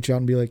to reach out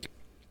and be like,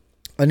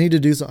 I need to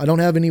do something. I don't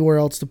have anywhere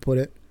else to put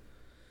it.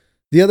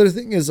 The other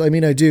thing is, I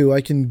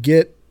can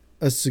get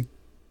a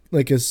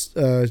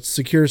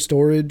secure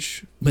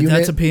storage but unit.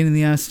 That's a pain in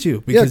the ass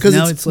too, because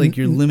now it's like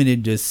you're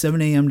limited to 7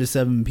 a.m. to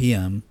 7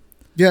 p.m.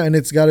 Yeah, and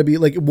it's got to be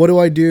like, what do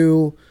I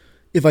do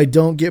if I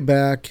don't get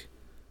back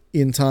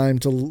in time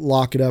to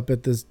lock it up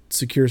at the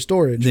secure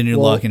storage? Then you're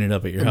locking it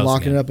up at your house.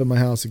 Locking it up at my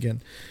house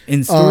again.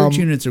 And storage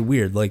units are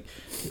weird. Like,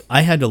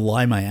 I had to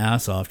lie my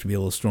ass off to be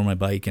able to store my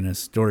bike in a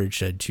storage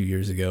shed 2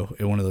 years ago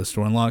at one of those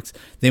store unlocks.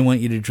 They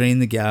want you to drain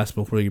the gas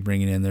before you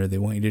bring it in there. They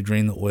want you to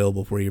drain the oil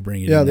before you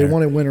bring it in there. Yeah, they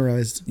want it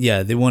winterized.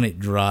 Yeah, they want it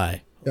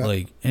dry. Yeah.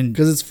 Like, and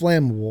because it's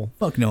flammable.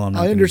 Fuck no, I'm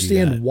not. I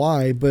understand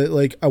why, but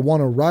like, I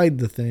want to ride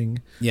the thing.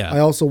 Yeah. I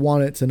also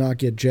want it to not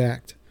get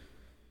jacked.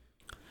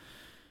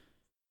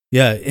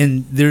 Yeah,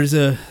 and there's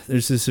a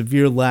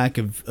severe lack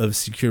of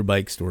secure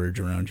bike storage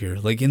around here.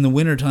 Like, in the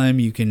wintertime,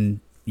 you can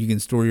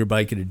store your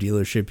bike at a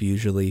dealership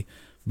usually,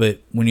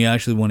 but when you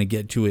actually want to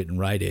get to it and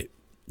ride it,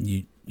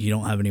 you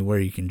don't have anywhere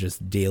you can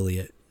just daily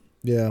it.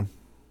 Yeah.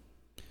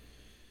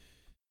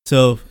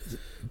 So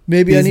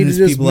maybe I need to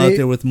just people out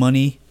there with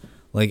money,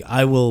 like,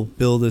 I will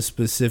build a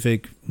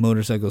specific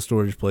motorcycle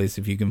storage place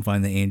if you can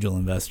find the angel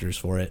investors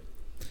for it.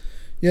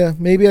 Yeah,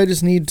 maybe I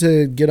just need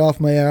to get off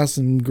my ass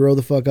and grow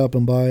the fuck up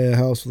and buy a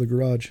house with a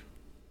garage.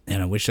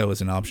 And I wish that was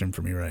an option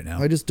for me right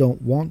now. I just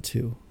don't want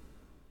to.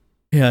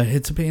 Yeah,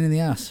 it's a pain in the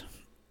ass.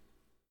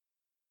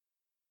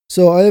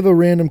 So I have a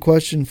random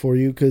question for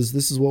you, because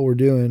this is what we're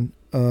doing.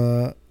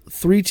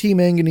 3T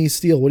manganese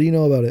steel. What do you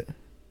know about it?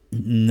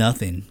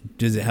 Nothing.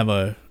 Does it have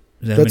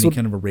any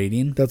kind of a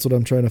rating? That's what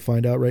I'm trying to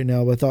find out right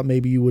now. But I thought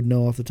maybe you would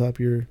know off the top of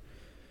your...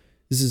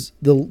 This is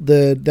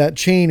that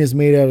chain is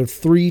made out of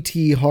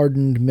 3T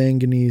hardened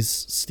manganese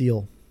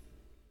steel.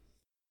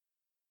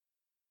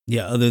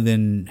 Yeah, other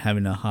than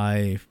having a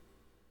high,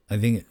 I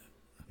think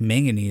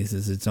manganese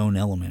is its own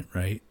element,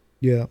 right?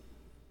 Yeah.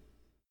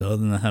 So other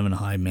than having a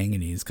high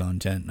manganese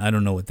content, I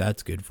don't know what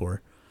that's good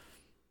for.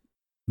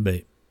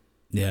 But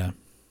yeah.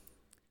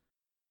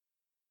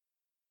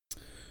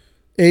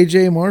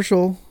 AJ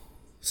Marshall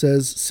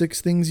says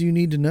 6 things you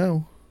need to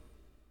know.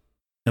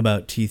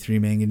 About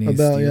T3 manganese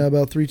steel? Yeah,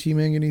 about 3T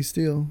manganese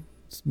steel.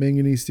 It's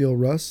manganese steel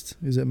rust.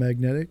 Is it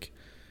magnetic?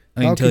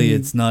 I can tell you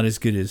it's not as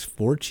good as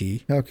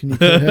 4T. How can you...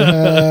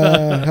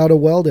 how to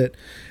weld it.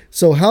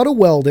 So how to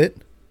weld it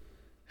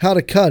how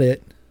to cut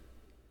it.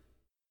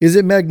 Is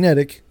it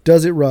magnetic?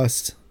 Does it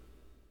rust?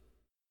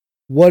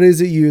 What is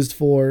it used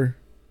for?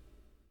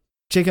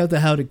 Check out the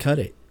how to cut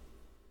it.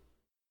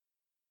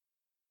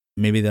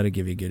 Maybe that'll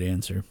give you a good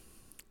answer.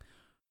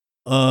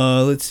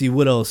 Let's see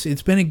what else.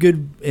 It's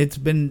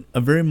been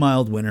a very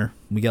mild winter.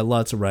 We got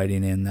lots of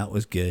riding in. That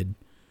was good.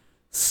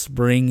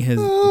 Spring came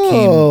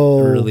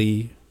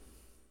early.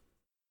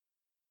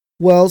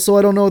 Well, so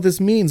I don't know what this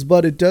means,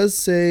 but it does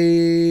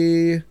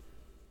say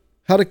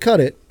how to cut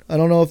it. I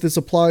don't know if this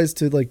applies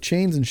to like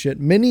chains and shit.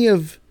 Many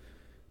of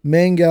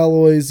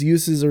Mangalloy's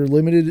uses are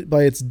limited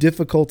by its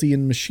difficulty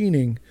in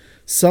machining,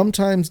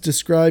 sometimes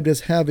described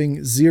as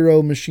having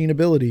zero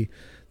machinability.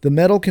 The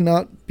metal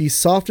cannot be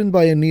softened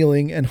by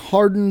annealing and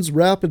hardens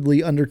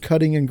rapidly under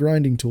cutting and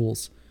grinding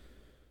tools,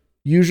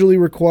 usually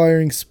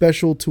requiring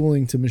special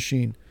tooling to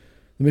machine.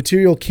 The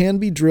material can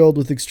be drilled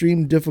with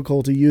extreme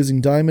difficulty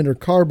using diamond or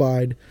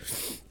carbide,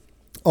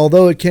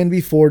 although it can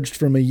be forged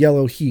from a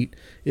yellow heat.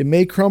 It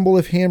may crumble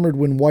if hammered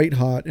when white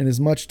hot and is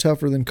much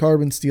tougher than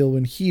carbon steel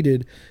when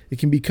heated. It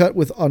can be cut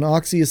with an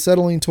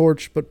oxyacetylene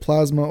torch, but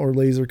plasma or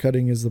laser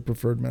cutting is the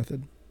preferred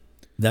method.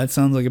 That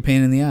sounds like a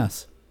pain in the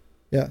ass.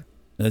 Yeah.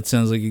 That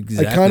sounds like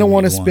exactly. I kind of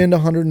want to spend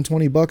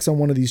 $120 on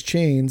one of these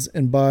chains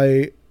and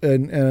buy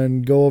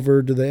and go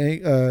over to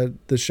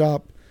the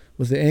shop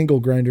with the angle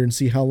grinder and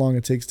see how long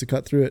it takes to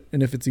cut through it,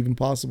 and if it's even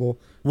possible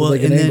with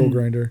like an angle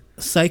grinder.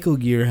 Cycle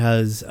Gear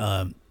has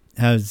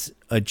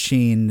a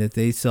chain that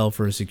they sell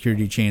for a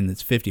security chain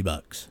that's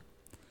 $50,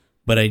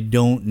 but I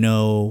don't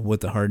know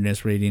what the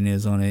hardness rating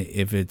is on it.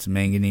 If it's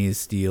manganese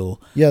steel,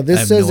 yeah,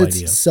 this says no it's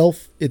idea.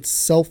 it's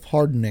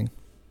self-hardening.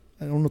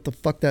 I don't know what the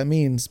fuck that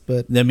means,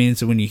 but that means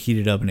that when you heat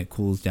it up and it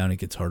cools down, it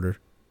gets harder.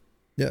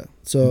 Yeah.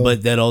 So,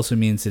 but that also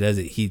means that as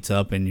it heats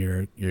up and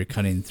you're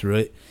cutting through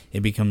it,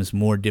 it becomes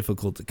more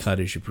difficult to cut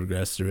as you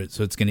progress through it.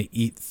 So it's going to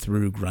eat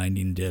through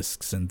grinding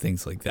discs and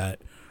things like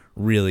that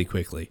really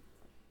quickly.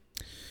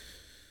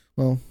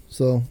 Well,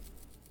 so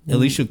at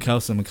least you'll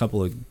cost them a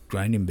couple of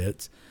grinding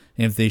bits,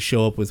 and if they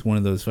show up with one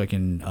of those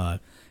fucking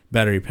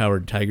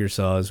battery-powered Tiger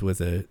saws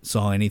with a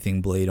saw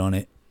anything blade on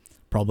it,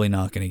 probably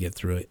not going to get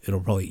through it. It'll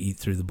probably eat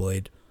through the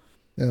blade.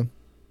 Yeah.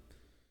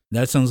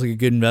 That sounds like a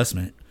good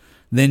investment.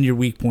 Then your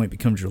weak point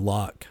becomes your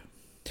lock.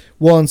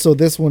 Well, and so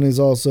this one is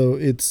also,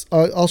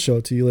 I'll show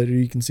it to you later.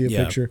 You can see a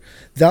picture.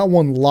 That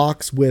one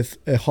locks with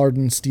a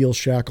hardened steel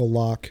shackle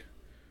lock.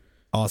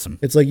 Awesome.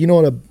 It's like, you know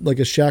what, like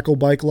a shackle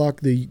bike lock,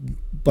 the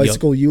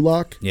bicycle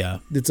U-lock? Yeah.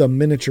 It's a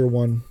miniature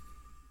one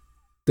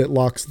that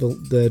locks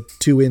the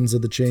two ends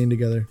of the chain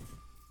together.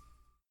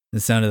 The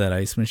sound of that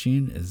ice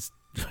machine is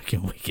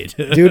fucking wicked.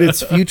 Dude,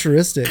 it's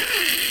futuristic.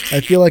 I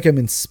feel like I'm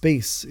in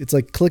space. It's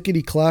like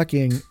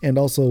clickety-clacking and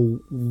also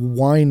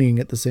whining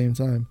at the same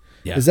time.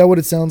 Yeah. Is that what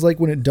it sounds like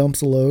when it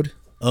dumps a load?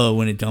 Oh,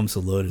 when it dumps a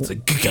load, it's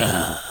like...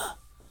 Gah!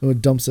 When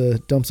it dumps a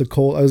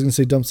cold... I was going to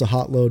say dumps a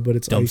hot load, but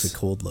it's dumps ice. A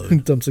cold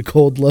load. Dumps a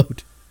cold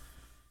load.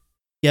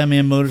 Yeah,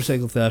 man,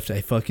 motorcycle theft,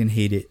 I fucking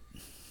hate it.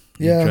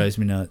 It drives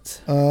me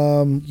nuts.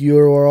 You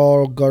are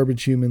all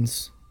garbage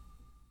humans.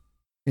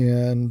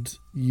 And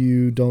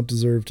you don't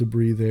deserve to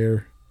breathe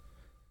air.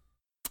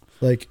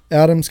 Like,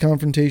 Adam's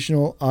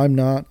confrontational. I'm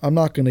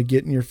not going to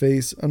get in your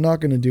face. I'm not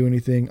going to do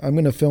anything. I'm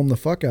going to film the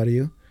fuck out of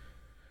you.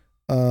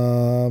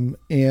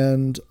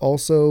 And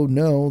also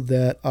know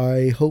that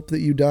I hope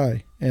that you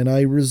die. And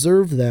I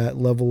reserve that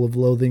level of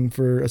loathing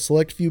for a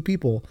select few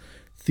people.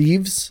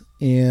 Thieves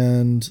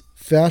and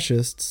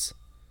fascists.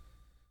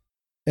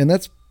 And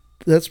that's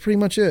pretty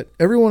much it.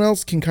 Everyone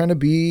else can kind of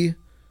be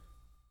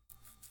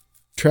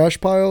trash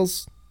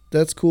piles.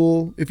 That's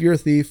cool. If you're a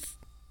thief,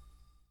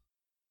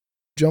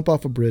 jump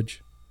off a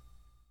bridge.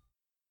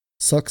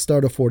 Suck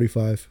start a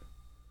 45.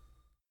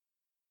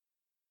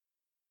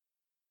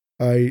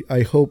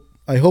 I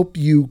hope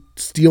you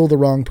steal the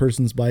wrong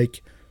person's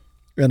bike,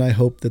 and I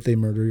hope that they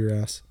murder your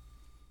ass.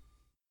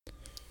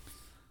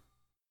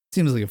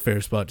 Seems like a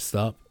fair spot to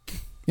stop.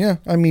 Yeah,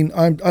 I mean,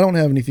 I don't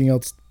have anything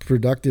else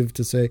productive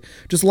to say.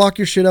 Just lock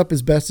your shit up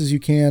as best as you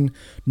can.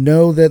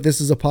 Know that this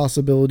is a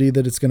possibility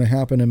that it's going to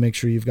happen, and make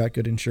sure you've got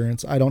good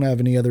insurance. I don't have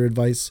any other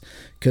advice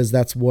because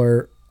that's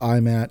where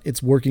I'm at.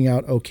 It's working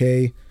out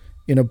okay.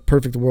 In a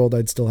perfect world,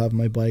 I'd still have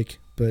my bike,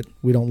 but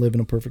we don't live in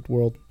a perfect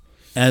world.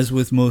 As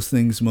with most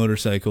things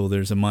motorcycle,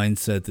 there's a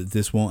mindset that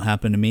this won't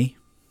happen to me.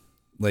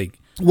 Like,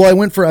 well,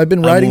 I've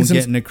been riding since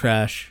get in a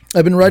crash.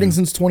 I've been riding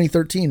since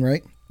 2013,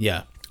 right?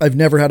 Yeah. I've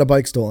never had a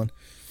bike stolen.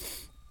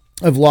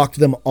 I've locked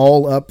them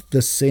all up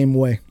the same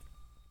way.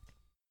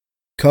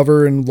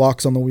 Cover and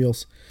locks on the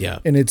wheels. Yeah.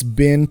 And it's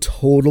been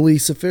totally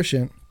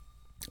sufficient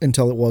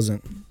until it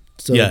wasn't.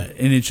 So yeah,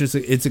 and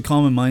it's a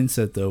common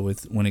mindset though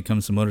with when it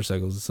comes to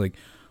motorcycles. It's like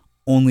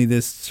only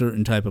this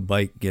certain type of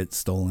bike gets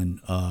stolen.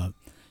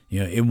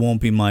 It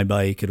won't be my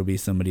bike, it'll be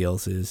somebody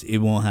else's. It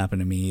won't happen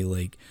to me,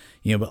 like,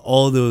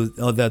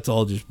 but that's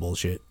all just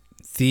bullshit.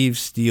 Thieves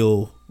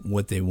steal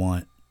what they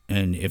want,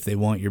 and if they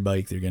want your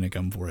bike, they're going to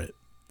come for it.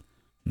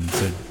 And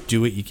so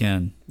do what you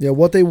can. Yeah,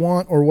 what they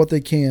want or what they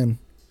can.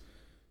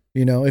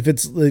 If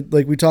it's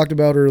like we talked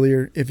about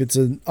earlier, if it's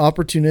an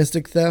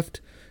opportunistic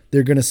theft,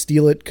 they're going to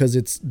steal it because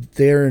it's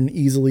there and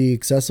easily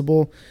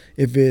accessible.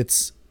 If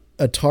it's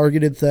a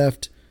targeted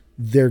theft,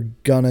 they're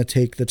going to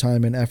take the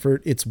time and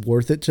effort. It's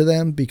worth it to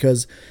them,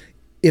 because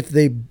if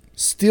they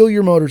steal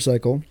your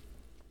motorcycle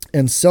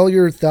and sell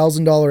your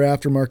 $1,000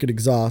 aftermarket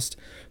exhaust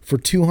for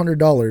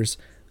 $200,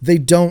 they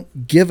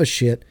don't give a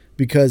shit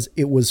because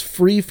it was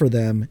free for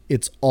them.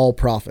 It's all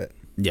profit.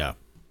 Yeah.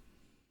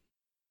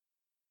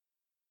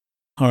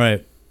 All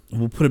right.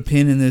 We'll put a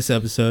pin in this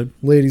episode.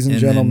 Ladies and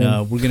gentlemen.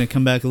 Then, we're going to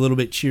come back a little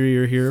bit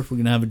cheerier here. We're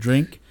going to have a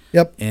drink.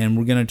 Yep. And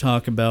we're going to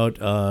talk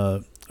about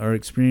our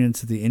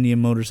experience at the Indian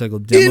Motorcycle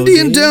Demo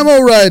Indian Days. Demo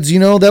rides. You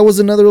know, that was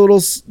another little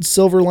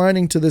silver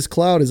lining to this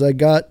cloud, is I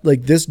got,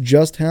 like, this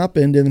just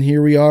happened, and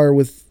here we are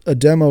with a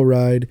demo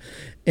ride.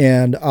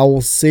 And I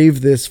will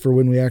save this for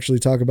when we actually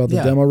talk about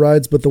the demo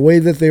rides. But the way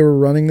that they were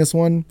running this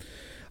one,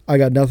 I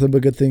got nothing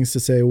but good things to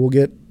say. We'll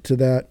get to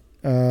that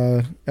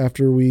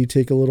after we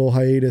take a little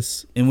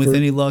hiatus. And with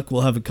any luck,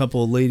 we'll have a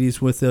couple of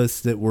ladies with us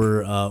that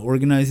were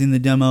organizing the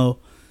demo,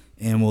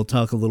 and we'll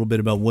talk a little bit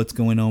about what's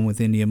going on with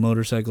Indian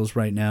Motorcycles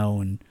right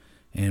now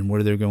and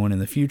where they're going in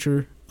the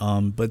future.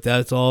 But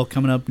that's all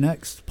coming up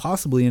next,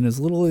 possibly in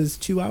as little as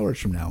 2 hours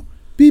from now.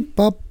 Beep,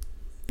 bop,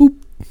 boop.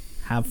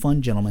 Have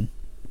fun, gentlemen.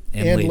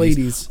 And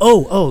ladies.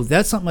 Oh,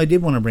 that's something I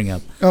did want to bring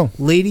up. Oh.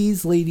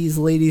 Ladies,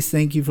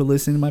 thank you for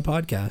listening to my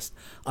podcast.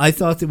 I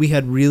thought that we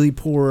had really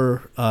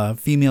poor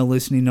female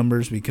listening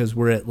numbers because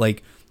we're at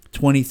like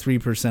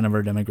 23% of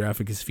our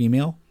demographic is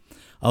female.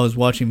 I was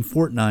watching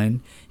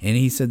Fortnite, and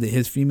he said that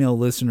his female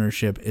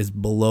listenership is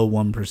below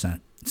 1%.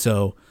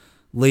 So,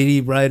 lady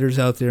riders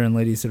out there and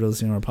ladies that are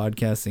listening to our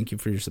podcast, thank you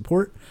for your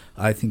support.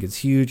 I think it's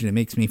huge, and it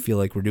makes me feel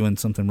like we're doing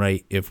something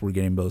right if we're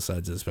getting both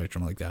sides of the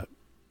spectrum like that.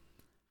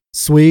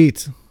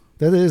 Sweet.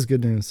 That is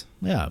good news.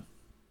 Yeah.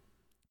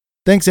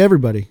 Thanks,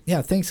 everybody.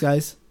 Yeah, thanks,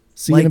 guys.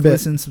 See you in a bit.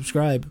 Listen,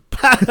 subscribe.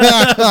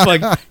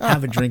 Like,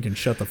 have a drink and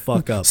shut the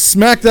fuck up.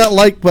 Smack that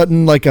like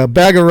button like a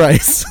bag of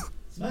rice.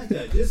 Smack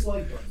that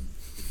dislike button.